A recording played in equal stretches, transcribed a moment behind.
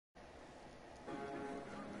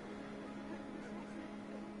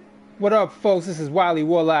What up, folks? This is Wiley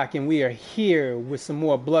Warlock, and we are here with some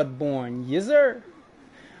more Bloodborne. Yes, sir.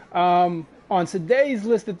 On today's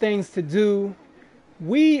list of things to do,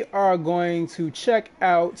 we are going to check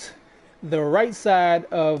out the right side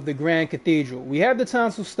of the Grand Cathedral. We have the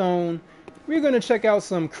Tonsil Stone. We're going to check out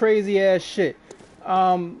some crazy ass shit.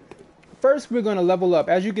 First, we're going to level up.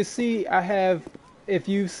 As you can see, I have, if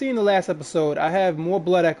you've seen the last episode, I have more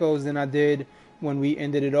blood echoes than I did when we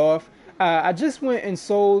ended it off. I just went and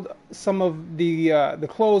sold some of the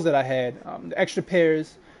clothes that I had, the extra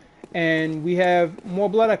pairs, and we have more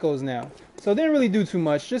blood echoes now. So didn't really do too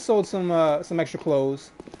much. Just sold some extra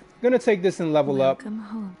clothes. Gonna take this and level up. Welcome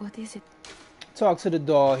home. What is it? Talk to the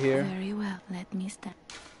doll here. Very well. Let me stand.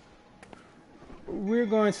 We're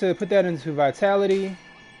going to put that into vitality,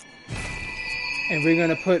 and we're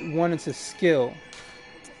gonna put one into skill.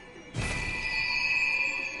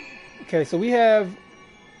 Okay, so we have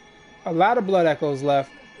a lot of blood echoes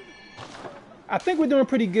left. I think we're doing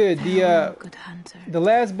pretty good. Good hunter. The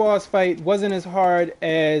last boss fight wasn't as hard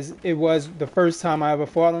as it was the first time I ever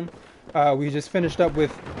fought him. We just finished up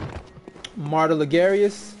with Martyr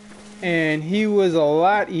Ligarius, and he was a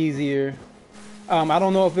lot easier. I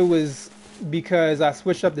don't know if it was because I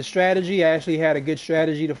switched up the strategy. I actually had a good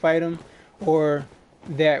strategy to fight him, or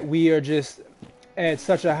that we are just at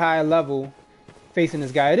such a high level facing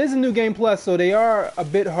this guy. It is a new game plus, so they are a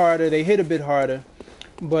bit harder. They hit a bit harder,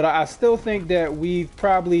 but I still think that we've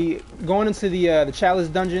probably going into the chalice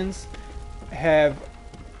dungeons have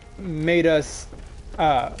made us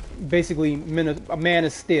basically a man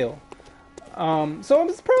of steel. So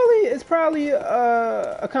it's probably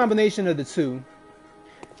a combination of the two.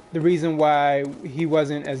 The reason why he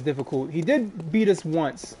wasn't as difficult. He did beat us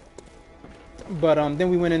once, but then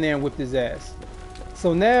we went in there and whipped his ass.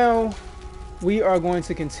 So now we are going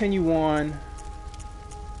to continue on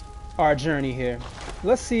our journey here.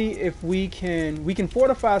 Let's see if we can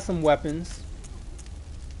fortify some weapons.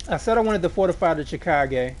 I said I wanted to fortify the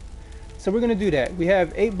Chikage, so we're going to do that. We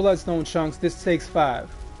have 8 bloodstone chunks. This takes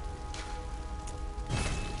 5.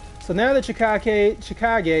 So now the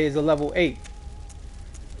Chikage is a level 8.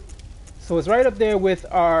 So it's right up there with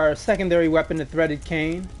our secondary weapon, the threaded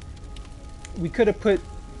cane. We could have put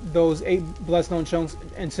those 8 bloodstone chunks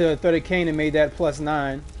into a threaded cane and made that plus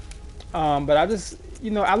 9. But I just,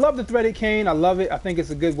 I love the threaded cane. I love it. I think it's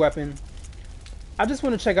a good weapon. I just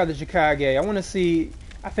want to check out the Chikage. I want to see.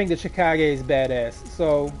 I think the Chikage is badass.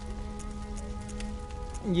 So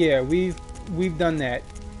yeah, we've done that.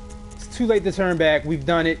 It's too late to turn back. We've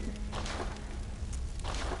done it.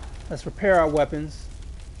 Let's repair our weapons.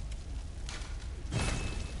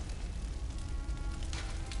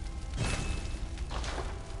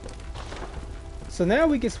 So now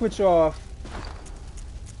we can switch off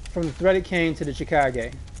from the threaded cane to the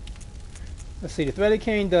Chikage. Let's see, the threaded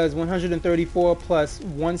cane does 134 plus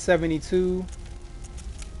 172.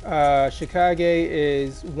 Chikage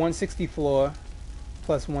is 164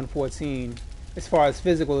 plus 114 as far as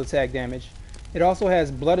physical attack damage. It also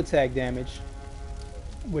has blood attack damage,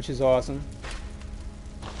 which is awesome.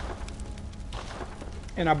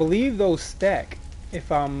 And I believe those stack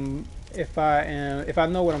if I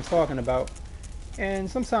know what I'm talking about.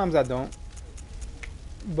 And sometimes I don't,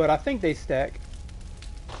 but I think they stack.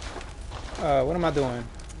 What am I doing?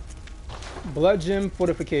 Blood gem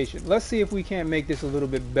fortification. Let's see if we can't make this a little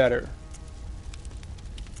bit better.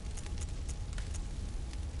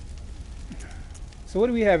 So what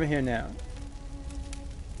do we have in here now?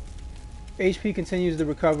 HP continues to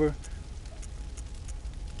recover.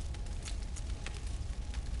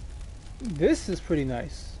 This is pretty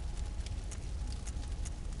nice.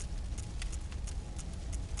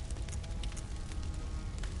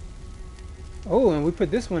 Oh, and we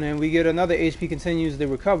put this one in, we get another HP continues to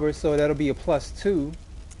recover, so that'll be a +2.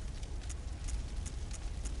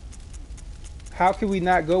 How can we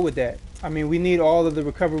not go with that? I mean, we need all of the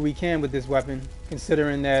recovery we can with this weapon,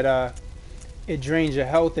 considering that it drains your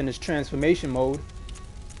health in its transformation mode.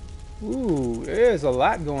 Ooh, there's a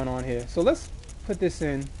lot going on here. So let's put this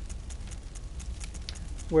in.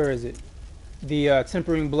 Where is it? The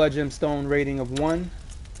tempering blood gemstone rating of 1.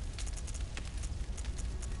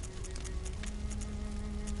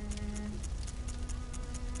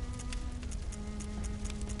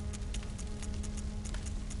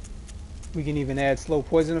 We can even add slow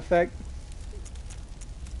poison effect.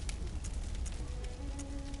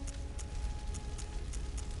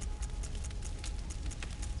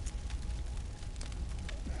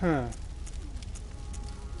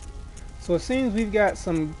 So it seems we've got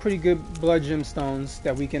some pretty good blood gemstones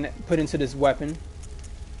that we can put into this weapon.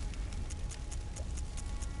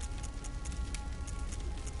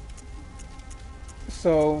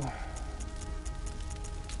 So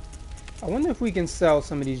I wonder if we can sell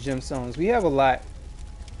some of these gemstones. We have a lot,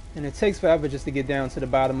 and it takes forever just to get down to the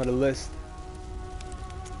bottom of the list.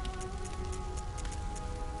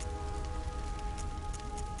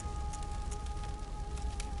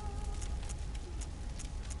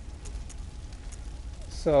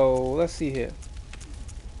 So let's see here.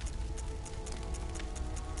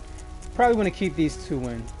 Probably want to keep these 2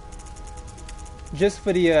 in, just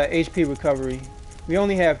for the HP recovery. We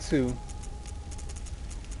only have 2.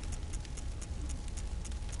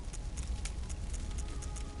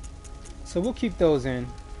 So we'll keep those in.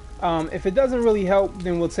 If it doesn't really help,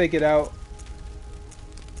 then we'll take it out.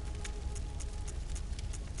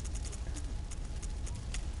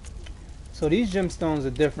 So these gemstones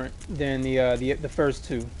are different than the first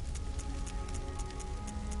 2.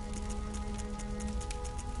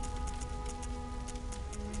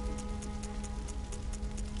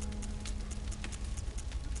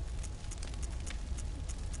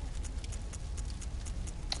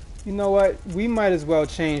 You know what? We might as well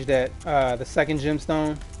change that, the second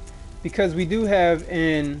gemstone, because we do have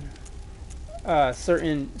in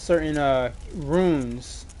certain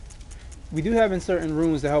runes. We do have in certain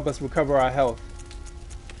runes to help us recover our health.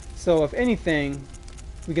 So if anything,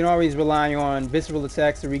 we can always rely on visceral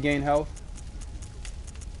attacks to regain health.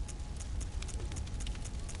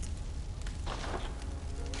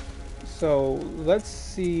 So let's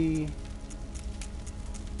see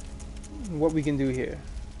what we can do here.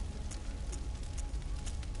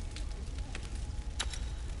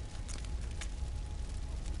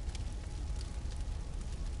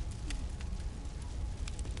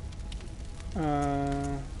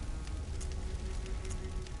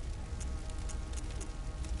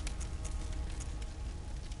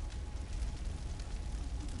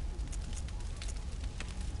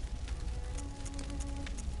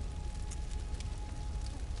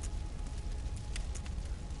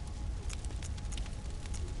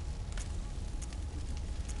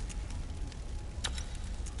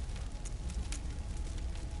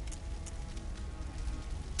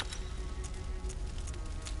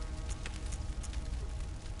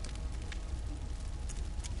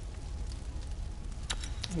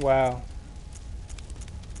 Wow.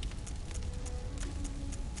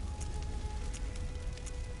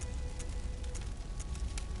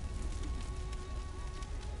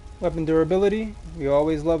 Weapon durability, we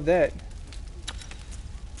always love that.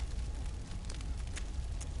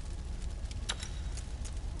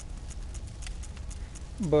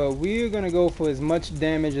 But we're going to go for as much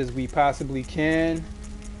damage as we possibly can.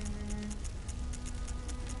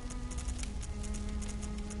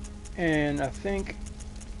 And I think...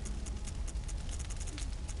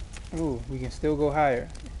 ooh, we can still go higher.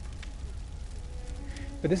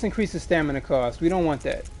 But this increases stamina cost. We don't want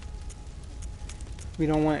that. We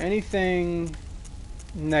don't want anything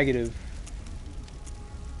negative.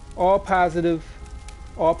 All positive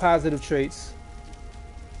traits.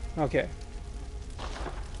 Okay.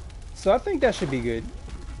 So I think that should be good.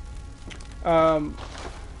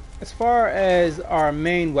 As far as our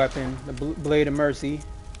main weapon, the Blade of Mercy,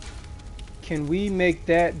 can we make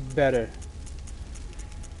that better?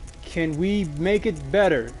 Can we make it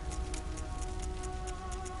better?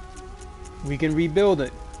 We can rebuild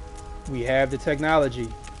it. We have the technology.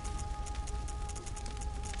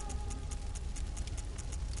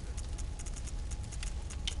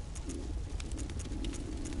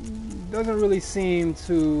 Doesn't really seem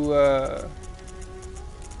to... I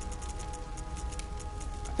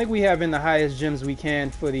think we have in the highest gems we can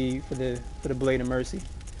for the Blade of Mercy.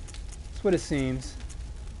 That's what it seems.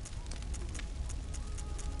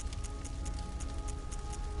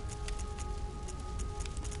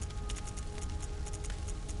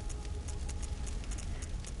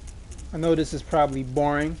 I know this is probably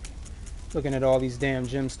boring, looking at all these damn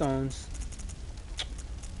gemstones.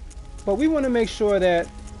 But we want to make sure that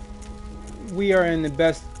we are in the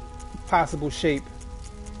best possible shape.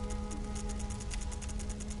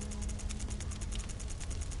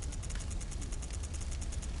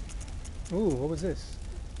 Ooh, what was this?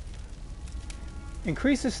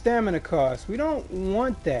 Increases stamina cost. We don't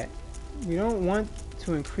want that. We don't want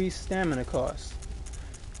to increase stamina cost.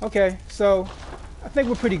 Okay, so I think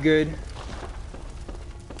we're pretty good.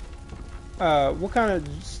 What kind of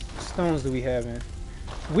stones do we have in?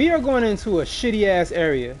 We are going into a shitty ass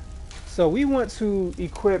area. So we want to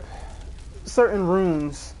equip certain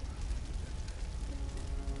runes.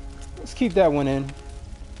 Let's keep that one in.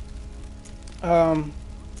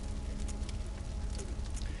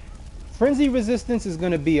 Frenzy resistance is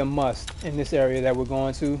going to be a must in this area that we're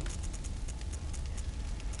going to.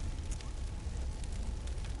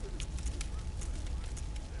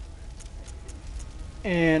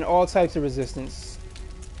 and all types of resistance.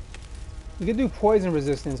 We could do poison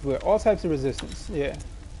resistance, but all types of resistance, yeah.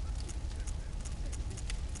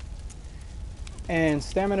 And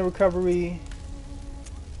stamina recovery.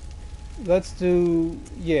 Let's do,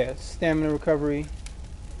 yeah, stamina recovery.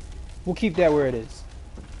 We'll keep that where it is.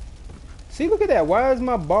 See, look at that. Why is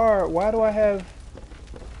my bar, why do I have,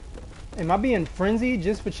 am I being frenzied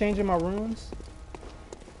just for changing my runes?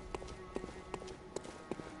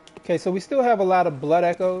 Okay, so we still have a lot of blood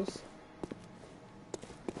echoes.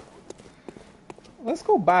 Let's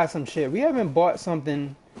go buy some shit. We haven't bought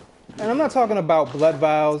something, and I'm not talking about blood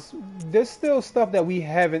vials. There's still stuff that we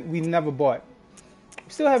never bought.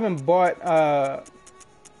 We still haven't bought, I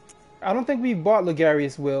don't think we've bought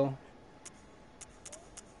Ligarius Will.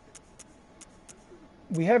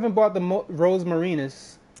 We haven't bought the Rose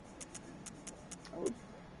Marinus.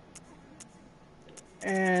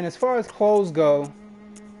 And as far as clothes go,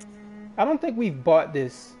 I don't think we've bought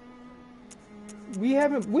this. We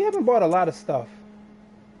haven't bought a lot of stuff.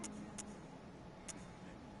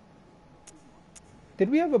 Did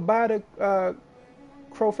we ever buy the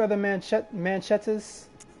Crowfeather Manchettas?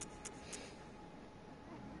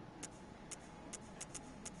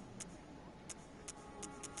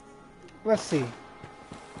 Let's see.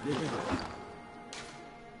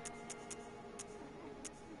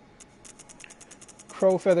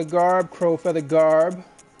 Crowfeather Garb, Crowfeather Garb.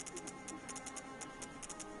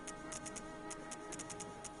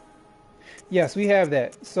 Yes, we have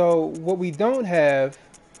that. So what we don't have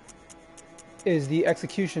is the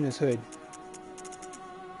Executioner's Hood.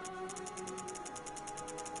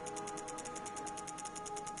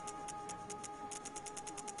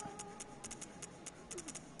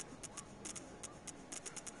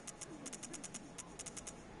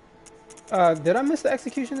 Did I miss the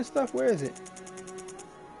Executioner stuff? Where is it?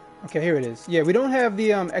 Okay, here it is. Yeah, we don't have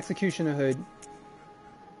the Executioner Hood.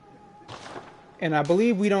 And I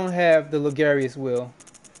believe we don't have the Ligarius Will.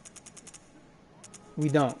 We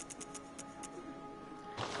don't.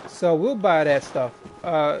 So we'll buy that stuff.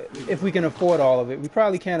 If we can afford all of it. We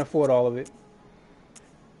probably can't afford all of it.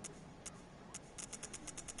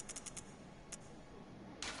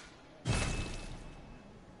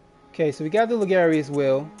 Okay, so we got the Ligarius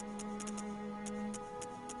Will.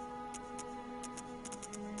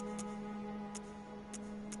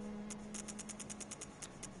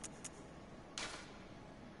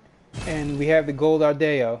 And we have the Gold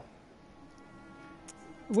Ardeo.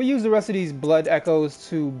 We'll use the rest of these blood echoes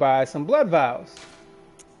to buy some blood vials.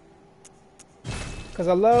 Because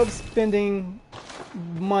I love spending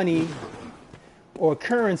money or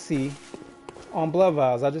currency on blood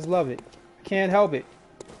vials. I just love it. Can't help it.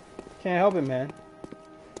 Can't help it, man.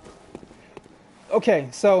 Okay,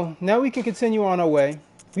 so now we can continue on our way.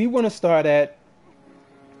 We want to start at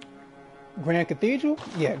Grand Cathedral?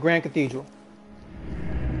 Yeah, Grand Cathedral.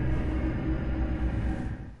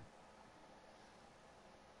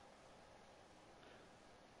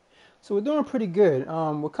 So we're doing pretty good.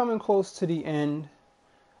 We're coming close to the end.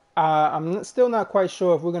 I'm still not quite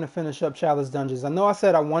sure if we're going to finish up Chalice Dungeons. I know I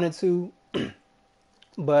said I wanted to,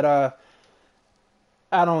 but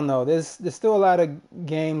I don't know. There's still a lot of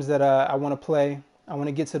games that I want to play. I want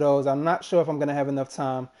to get to those. I'm not sure if I'm going to have enough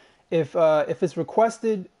time. If it's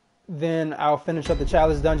requested, then I'll finish up the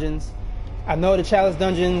Chalice Dungeons. I know the Chalice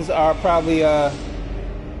Dungeons are probably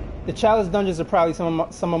some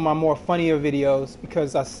of my more funnier videos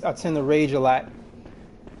because I tend to rage a lot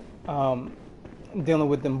dealing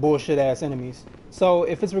with them bullshit ass enemies. So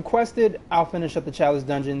if it's requested, I'll finish up the Chalice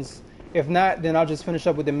Dungeons. If not, then I'll just finish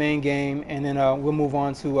up with the main game and then we'll move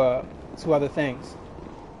on to other things.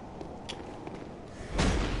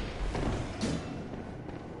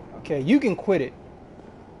 Okay, you can quit it.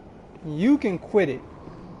 You can quit it.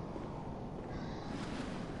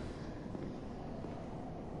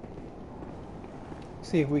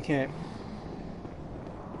 See if we can't.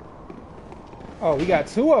 Oh, we got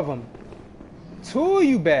two of them. Two of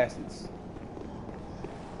you bastards.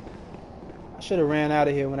 I should have ran out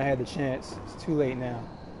of here when I had the chance. It's too late now.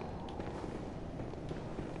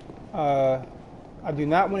 I do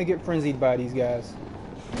not want to get frenzied by these guys.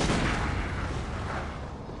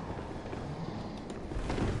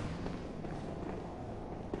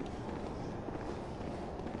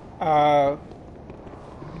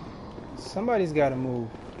 Somebody's got to move.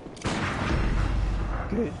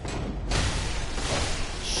 Good.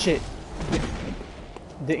 Shit.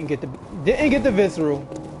 Didn't get the visceral.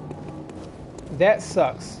 That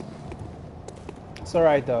sucks. It's all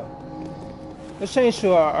right though. Let's change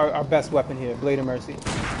to our best weapon here, Blade of Mercy.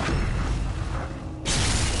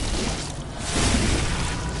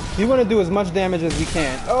 We want to do as much damage as we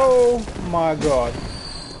can. Oh my god.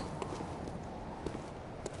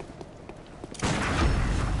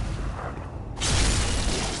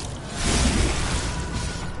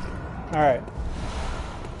 Alright.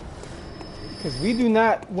 Because we do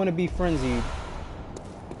not want to be frenzied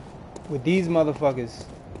with these motherfuckers.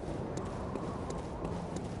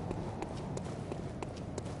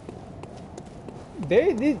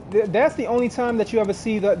 That's the only time that you ever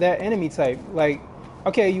see that enemy type. Like,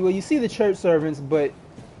 okay, you see the church servants, but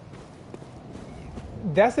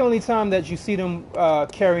that's the only time that you see them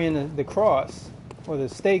carrying the cross or the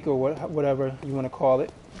stake or whatever you want to call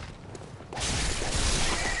it.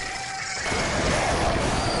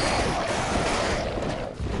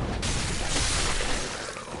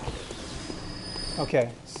 Okay,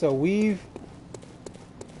 so we've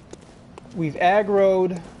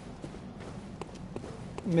aggroed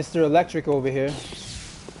Mr. Electric over here.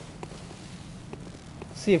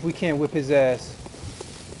 See if we can't whip his ass.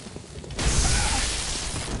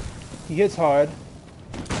 He hits hard.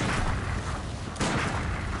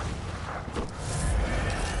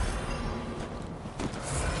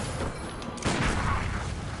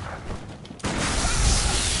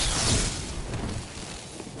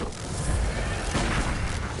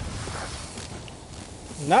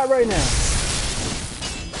 Not right now.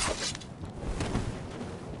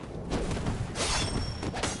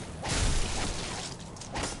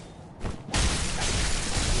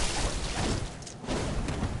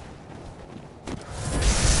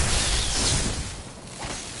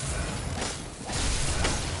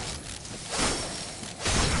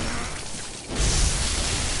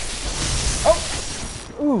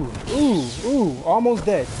 Ooh, almost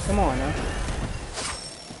dead. Come on now.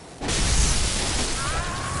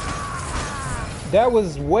 That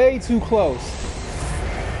was way too close.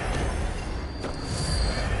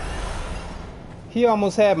 He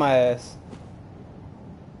almost had my ass.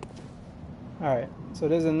 Alright, so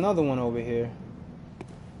there's another one over here.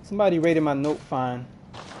 Somebody rated my note fine.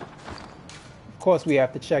 Of course we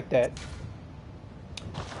have to check that.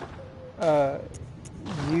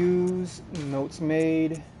 Use notes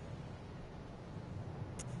made.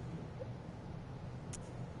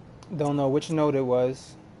 Don't know which note it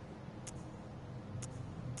was.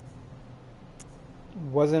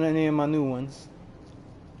 Wasn't any of my new ones.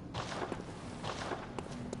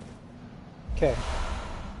 Okay.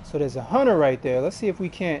 So there's a hunter right there. Let's see if we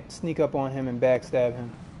can't sneak up on him and backstab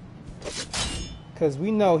him. Because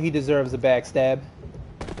we know he deserves a backstab.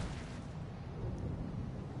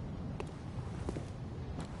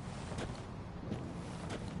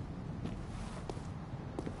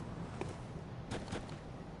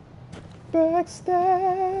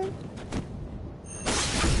 Backstab.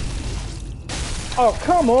 Oh,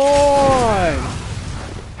 come on!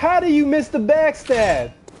 How do you miss the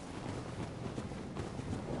backstab?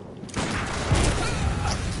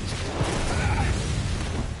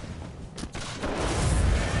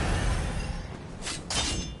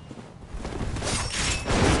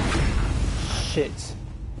 Shit.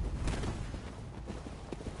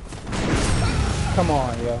 Come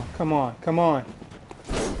on, yo. Come on, come on.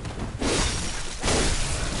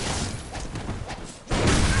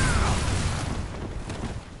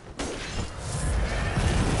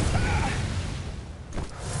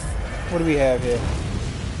 What do we have here?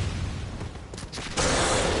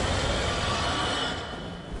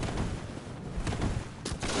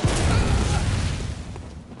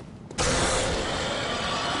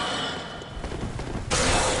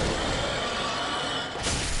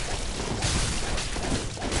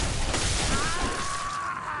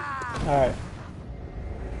 Alright.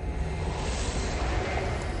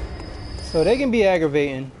 So they can be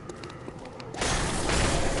aggravating.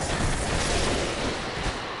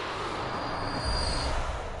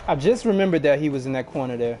 I just remembered that he was in that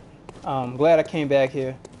corner there. Glad I came back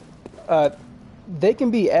here. They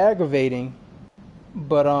can be aggravating,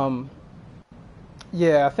 but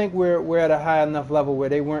yeah, I think we're at a high enough level where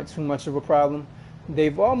they weren't too much of a problem. They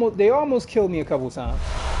almost killed me a couple times.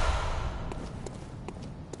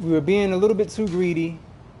 We were being a little bit too greedy,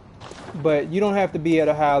 but you don't have to be at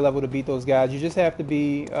a high level to beat those guys. You just have to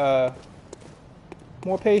be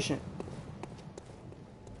more patient.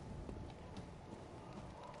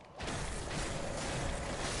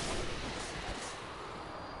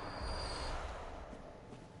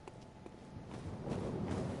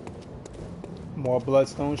 More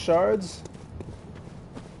bloodstone shards.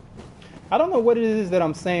 I don't know what it is that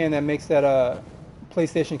I'm saying that makes that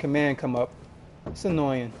PlayStation command come up. It's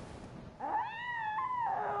annoying.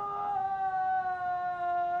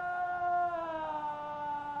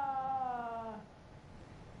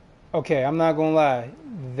 Okay, I'm not gonna lie.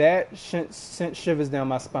 That sent shivers down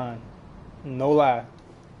my spine. No lie.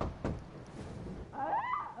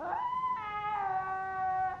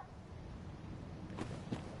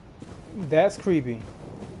 That's creepy.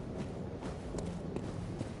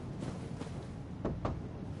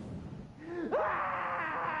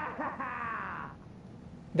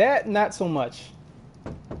 That, not so much.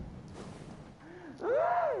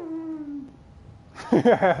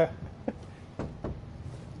 Yeah,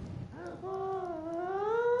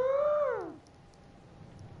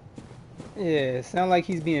 sound like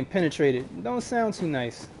he's being penetrated. Don't sound too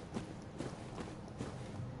nice.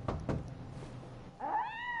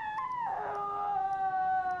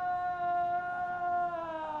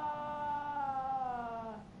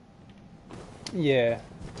 Yeah.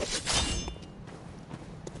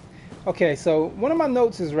 Okay, so one of my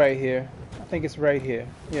notes is right here. I think it's right here.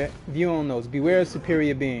 Yeah, view on notes. Beware of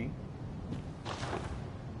superior being.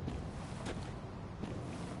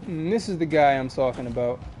 And this is the guy I'm talking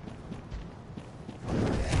about.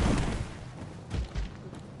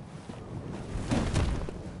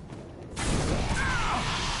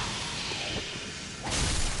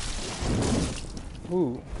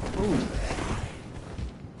 Ooh, ooh.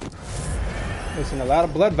 Listen, a lot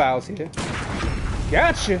of blood vials here.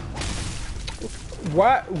 Gotcha.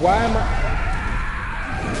 Why am I?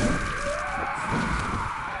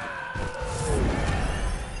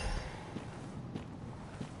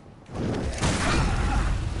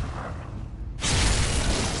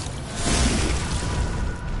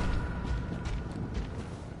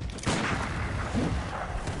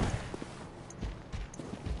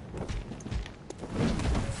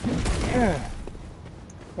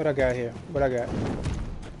 What I got here? What I got?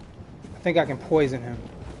 I think I can poison him.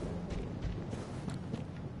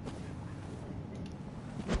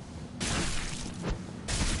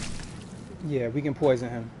 Yeah, we can poison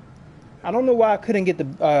him. I don't know why I couldn't get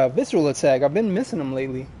the visceral attack. I've been missing him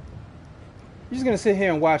lately. I'm just gonna sit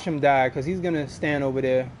here and watch him die because he's gonna stand over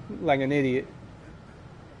there like an idiot.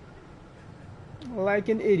 Like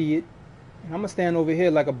an idiot. I'm gonna stand over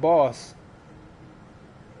here like a boss.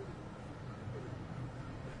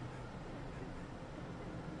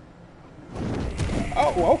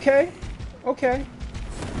 Oh, okay. Okay.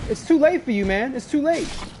 It's too late for you, man. It's too late.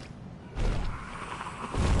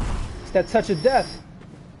 It's that touch of death.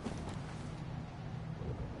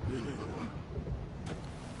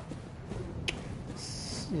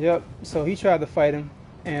 Yep. So he tried to fight him,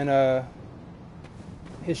 and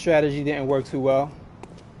his strategy didn't work too well.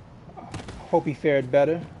 Hope he fared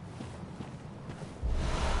better.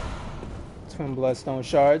 Twin bloodstone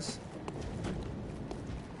shards.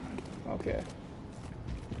 Okay.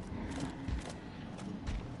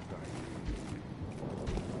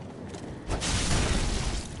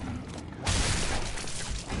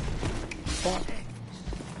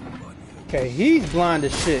 Okay, he's blind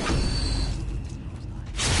as shit.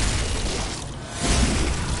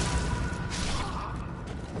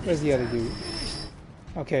 Where's the other dude?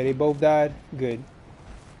 Okay, they both died. Good.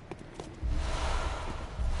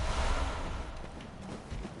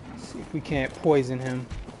 Let's see if we can't poison him.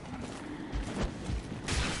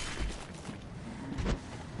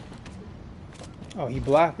 Oh, he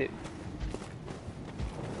blocked it.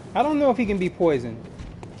 I don't know if he can be poisoned.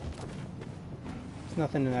 There's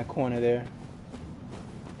nothing in that corner there.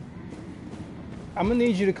 I'm gonna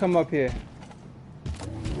need you to come up here.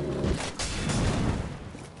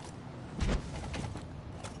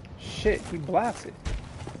 Shit, he blocks it.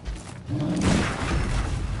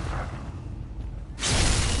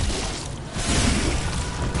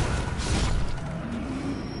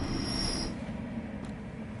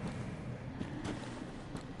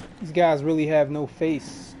 These guys really have no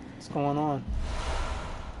face. What's going on?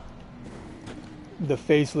 The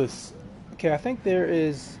faceless. Okay, I think there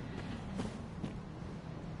is...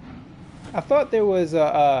 I thought there was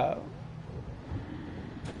a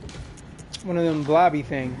one of them blobby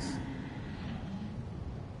things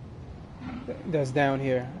that's down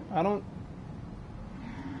here. I don't...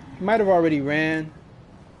 He might have already ran.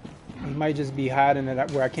 He might just be hiding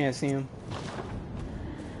it where I can't see him.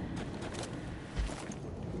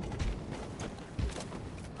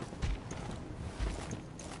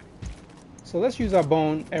 So let's use our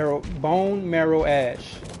bone marrow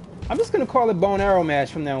ash. I'm just gonna call it bone arrow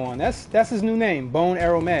mash from now on. That's his new name, bone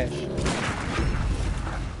arrow mash.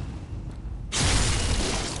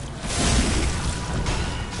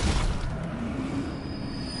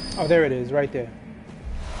 Oh, there it is, right there.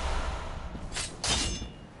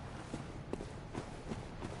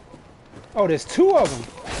 Oh, there's two of them.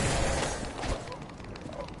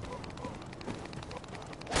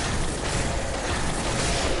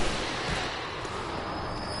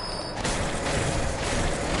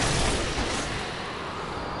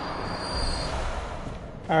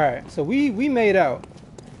 All right, so we made out.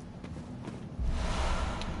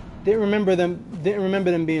 Didn't remember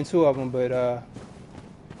them being two of them, but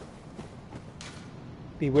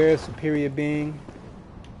beware of superior being.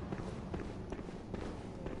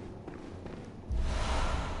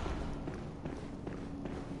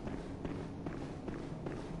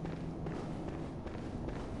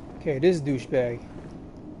 Okay, this douchebag.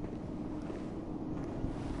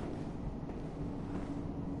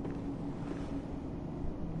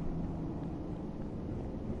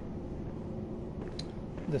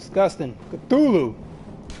 Disgusting. Cthulhu.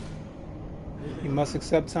 You must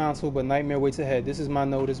accept tonsil, but nightmare waits ahead. This is my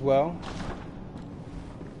note as well.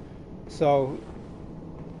 So,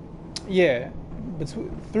 yeah,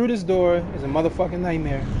 through this door is a motherfucking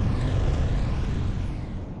nightmare.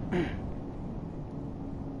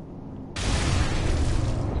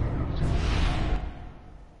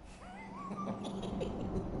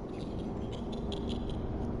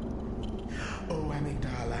 Oh,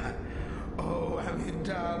 Amygdala. Oh,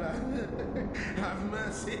 Amygdala. Have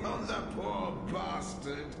mercy on the poor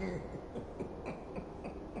bastard.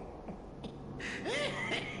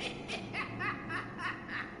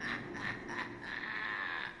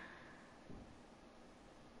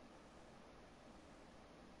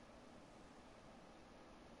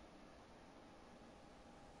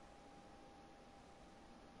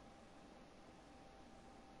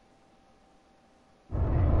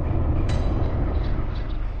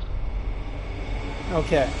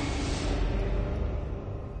 Okay.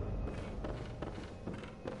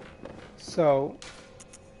 So,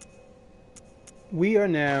 we are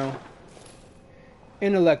now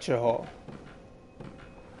in a lecture hall.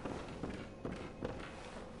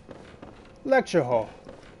 Lecture hall.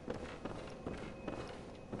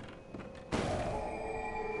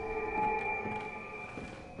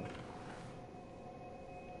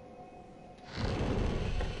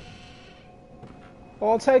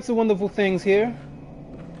 All types of wonderful things here.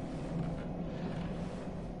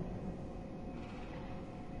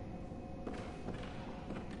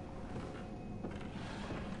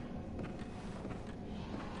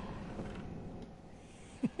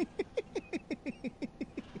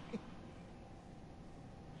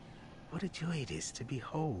 What a joy it is to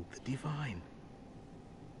behold the divine.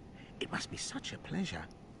 It must be such a pleasure.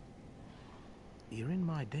 You're in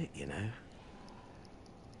my debt, you know.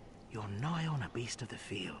 You're nigh on a beast of the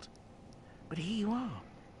field. But here you are,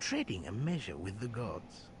 treading a measure with the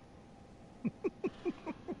gods.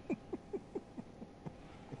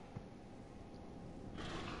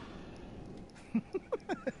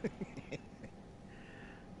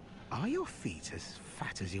 Are your feet as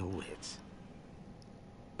fat as your wits?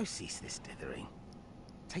 Oh, cease this dithering.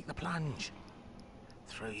 Take the plunge.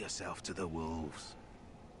 Throw yourself to the wolves.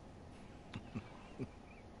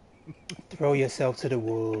 Throw yourself to the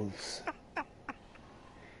wolves.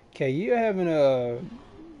 Okay, you're having a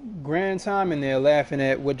grand time in there laughing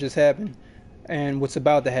at what just happened and what's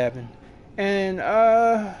about to happen. And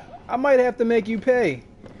I might have to make you pay.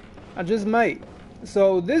 I just might.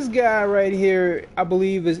 So this guy right here, I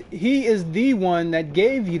believe he is the one that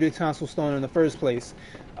gave you the tonsil stone in the first place.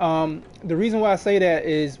 The reason why I say that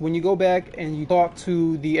is when you go back and you talk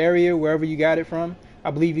to the area wherever you got it from,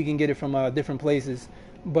 I believe you can get it from different places.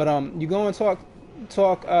 But you go and talk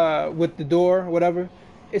with the door or whatever.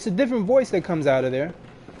 It's a different voice that comes out of there.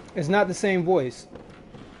 It's not the same voice.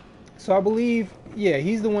 So I believe, yeah,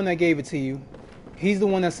 he's the one that gave it to you. He's the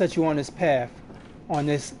one that set you on this path, on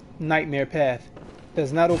this nightmare path.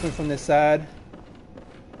 Does not open from this side.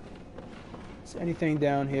 Is there anything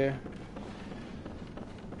down here?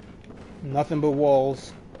 Nothing but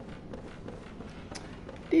walls.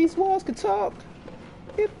 These walls could talk.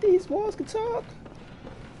 If these walls could talk.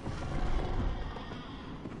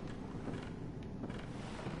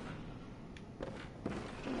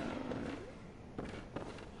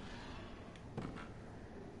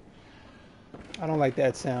 I don't like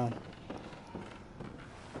that sound.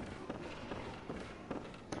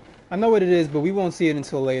 I know what it is, but we won't see it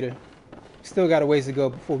until later. Still got a ways to go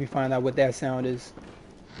before we find out what that sound is.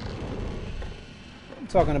 I'm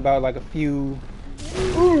talking about like a few...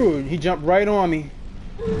 Ooh, he jumped right on me.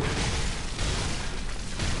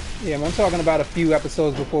 Yeah, I'm talking about a few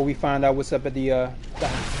episodes before we find out what's up at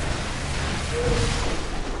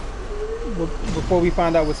before we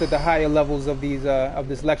find out what's at the higher levels of these of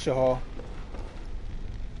this lecture hall.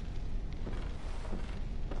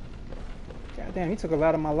 God damn, he took a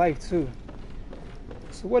lot of my life too.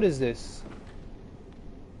 So what is this?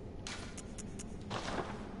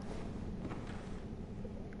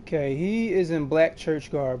 Okay, he is in black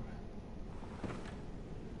church garb.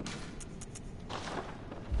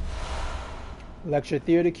 Lecture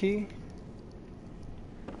theater key.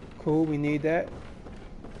 Cool, we need that.